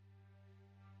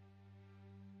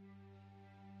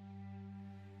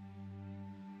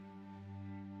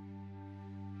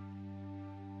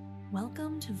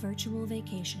Welcome to Virtual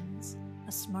Vacations,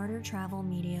 a smarter travel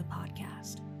media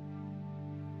podcast.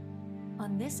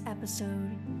 On this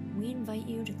episode, we invite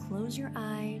you to close your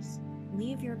eyes,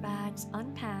 leave your bags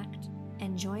unpacked,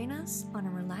 and join us on a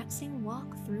relaxing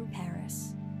walk through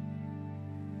Paris.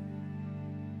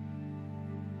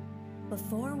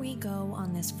 Before we go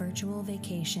on this virtual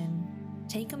vacation,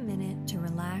 take a minute to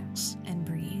relax and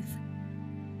breathe.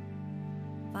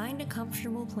 Find a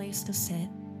comfortable place to sit,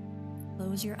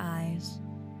 close your eyes,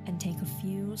 and take a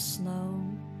few slow,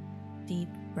 deep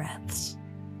breaths.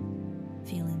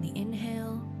 Feeling the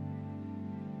inhale,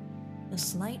 the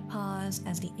slight pause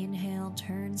as the inhale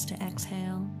turns to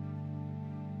exhale,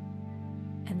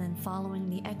 and then following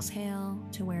the exhale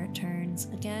to where it turns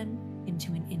again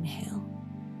into an inhale.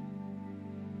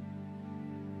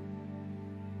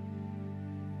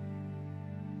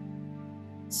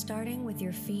 Starting with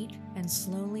your feet and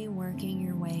slowly working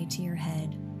your way to your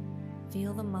head,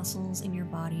 feel the muscles in your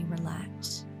body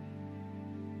relax.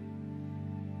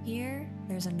 Here,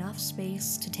 there's enough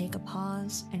space to take a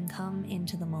pause and come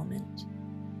into the moment.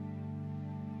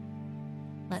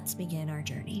 Let's begin our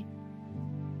journey.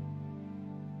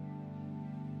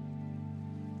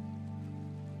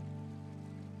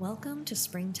 Welcome to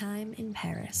springtime in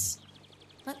Paris.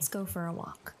 Let's go for a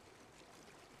walk.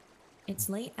 It's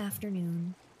late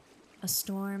afternoon. A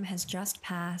storm has just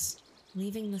passed,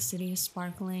 leaving the city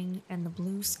sparkling and the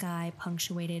blue sky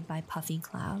punctuated by puffy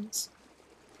clouds.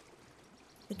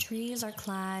 The trees are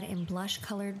clad in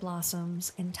blush-colored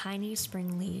blossoms and tiny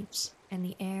spring leaves, and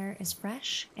the air is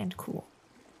fresh and cool.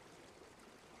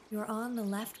 You're on the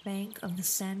left bank of the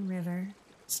Seine River,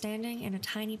 standing in a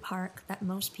tiny park that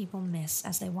most people miss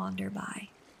as they wander by.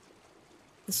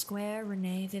 The square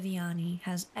René Viviani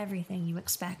has everything you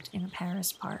expect in a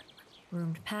Paris park.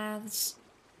 Groomed paths,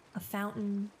 a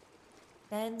fountain,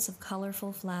 beds of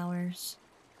colorful flowers,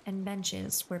 and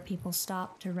benches where people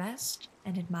stop to rest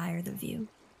and admire the view.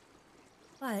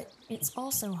 But it's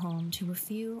also home to a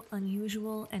few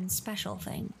unusual and special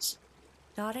things.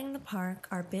 Dotting the park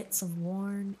are bits of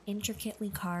worn, intricately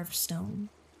carved stone,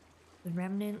 the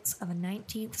remnants of a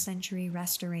 19th century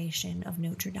restoration of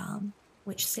Notre Dame,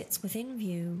 which sits within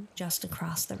view just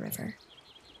across the river.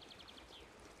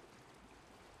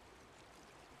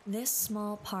 This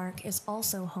small park is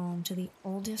also home to the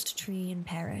oldest tree in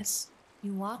Paris.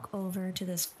 You walk over to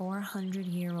this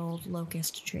 400-year-old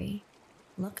locust tree,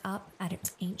 look up at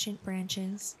its ancient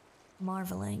branches,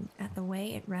 marveling at the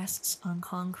way it rests on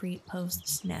concrete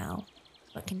posts now,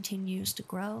 but continues to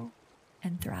grow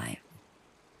and thrive.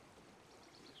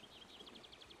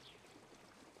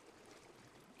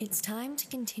 It's time to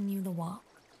continue the walk,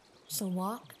 so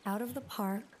walk out of the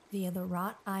park via the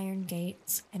wrought iron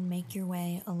gates and make your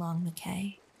way along the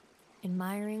quay,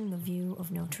 admiring the view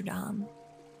of Notre Dame.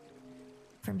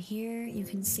 From here, you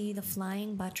can see the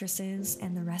flying buttresses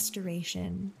and the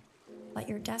restoration, but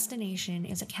your destination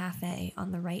is a cafe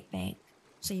on the right bank,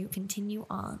 so you continue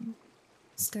on,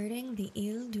 skirting the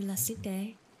Ile de la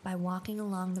Cité by walking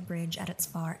along the bridge at its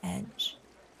far edge.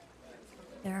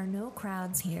 There are no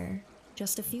crowds here,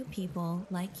 just a few people,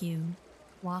 like you,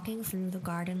 walking through the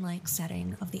garden-like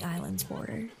setting of the island's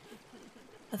border.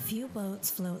 A few boats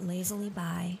float lazily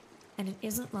by, and it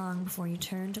isn't long before you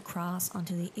turn to cross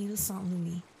onto the Ile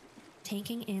Saint-Louis,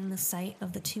 taking in the sight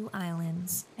of the two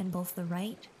islands and both the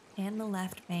right and the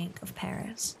left bank of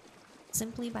Paris,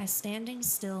 simply by standing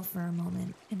still for a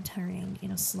moment and turning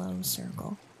in a slow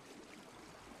circle.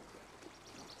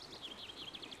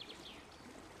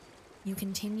 You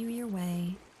continue your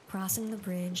way, crossing the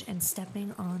bridge and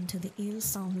stepping onto the Ile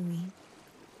Saint-Louis.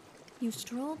 You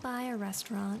stroll by a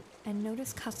restaurant and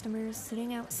notice customers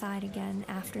sitting outside again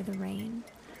after the rain,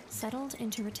 settled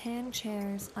into rattan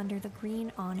chairs under the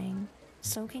green awning,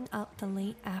 soaking up the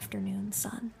late afternoon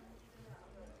sun.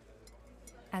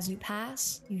 As you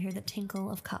pass, you hear the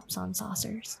tinkle of cups on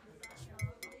saucers.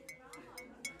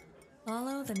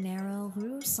 Follow the narrow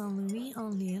Rue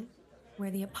Saint-Louis-en-Lille,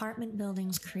 where the apartment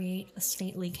buildings create a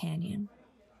stately canyon.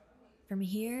 From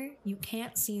here, you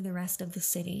can't see the rest of the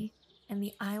city, and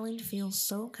the island feels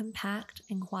so compact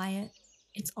and quiet,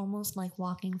 it's almost like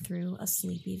walking through a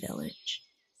sleepy village.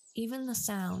 Even the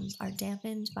sounds are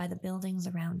dampened by the buildings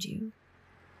around you.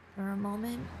 For a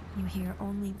moment, you hear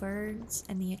only birds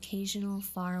and the occasional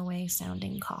faraway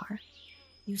sounding car.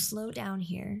 You slow down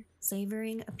here,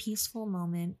 savoring a peaceful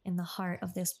moment in the heart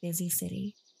of this busy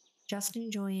city, just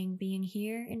enjoying being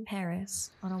here in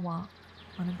Paris on a walk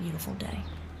on a beautiful day.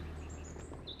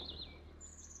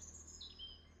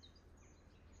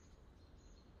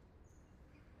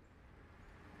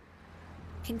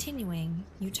 Continuing,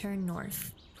 you turn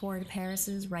north, toward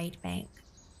Paris's right bank.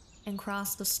 and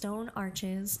cross the stone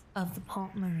arches of the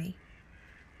Pont Marie.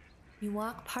 You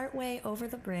walk partway over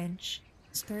the bridge,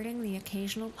 skirting the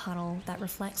occasional puddle that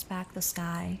reflects back the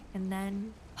sky, and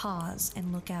then pause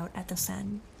and look out at the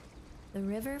Seine. The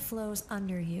river flows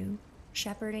under you,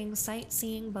 shepherding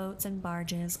sightseeing boats and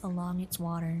barges along its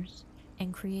waters,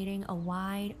 and creating a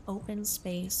wide, open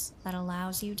space that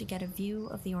allows you to get a view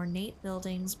of the ornate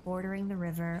buildings bordering the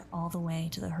river all the way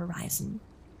to the horizon.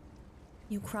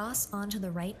 You cross onto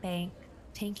the right bank,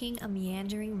 taking a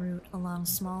meandering route along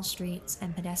small streets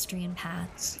and pedestrian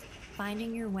paths,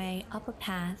 finding your way up a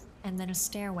path and then a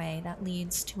stairway that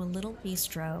leads to a little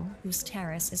bistro whose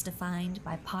terrace is defined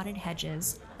by potted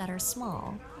hedges that are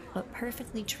small but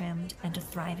perfectly trimmed and a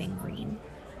thriving green.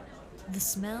 The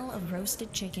smell of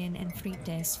roasted chicken and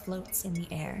frites floats in the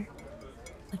air.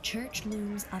 A church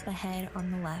looms up ahead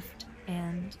on the left,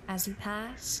 and as you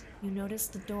pass, you notice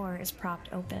the door is propped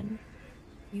open.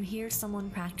 You hear someone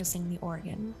practicing the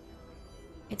organ.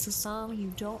 It's a song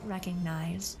you don't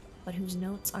recognize, but whose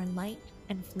notes are light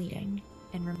and fleeting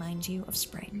and remind you of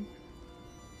spring.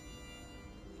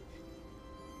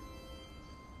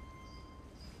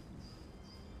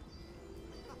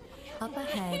 Up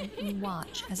ahead, you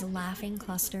watch as a laughing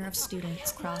cluster of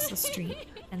students cross the street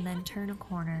and then turn a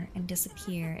corner and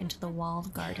disappear into the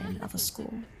walled garden of a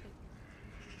school.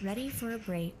 Ready for a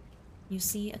break, you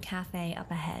see a cafe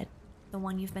up ahead, the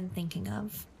one you've been thinking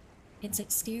of. Its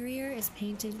exterior is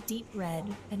painted deep red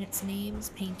and its name's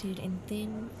painted in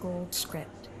thin gold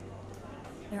script.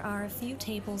 There are a few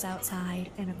tables outside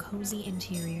and a cozy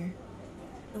interior.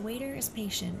 The waiter is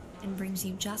patient and brings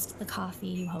you just the coffee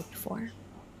you hoped for.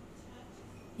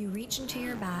 You reach into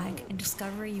your bag and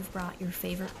discover you've brought your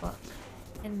favorite book,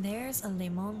 and there's a Le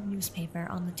Monde newspaper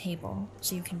on the table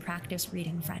so you can practice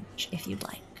reading French if you'd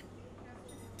like.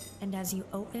 And as you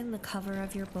open the cover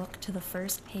of your book to the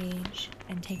first page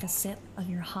and take a sip of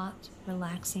your hot,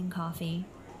 relaxing coffee,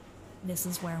 this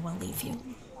is where we'll leave you.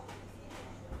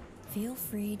 Feel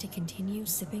free to continue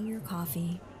sipping your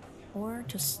coffee or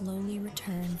to slowly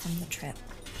return from the trip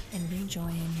and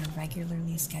rejoin your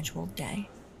regularly scheduled day.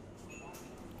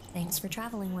 Thanks for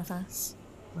traveling with us.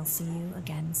 We'll see you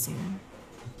again soon.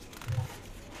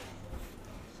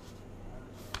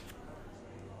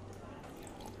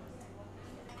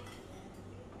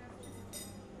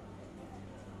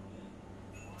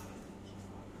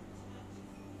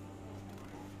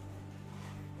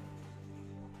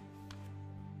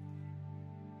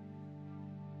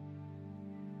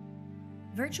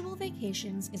 Virtual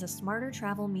Vacations is a Smarter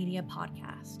Travel Media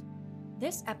podcast.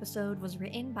 This episode was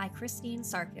written by Christine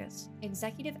Sarkis,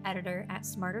 executive editor at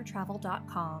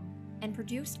smartertravel.com, and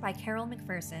produced by Carol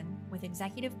McPherson with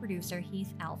executive producer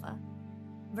Heath Alva.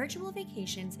 Virtual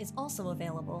Vacations is also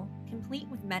available, complete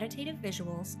with meditative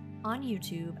visuals, on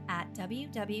YouTube at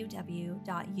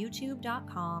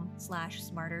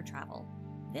www.youtube.com/smartertravel.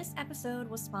 This episode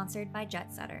was sponsored by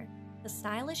Jetsetter, the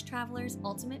stylish traveler's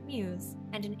ultimate muse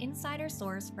and an insider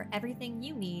source for everything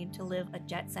you need to live a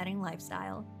jet-setting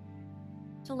lifestyle.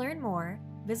 To learn more,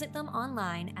 visit them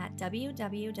online at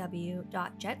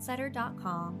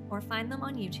www.jetsetter.com or find them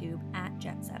on YouTube at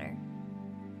Jetsetter.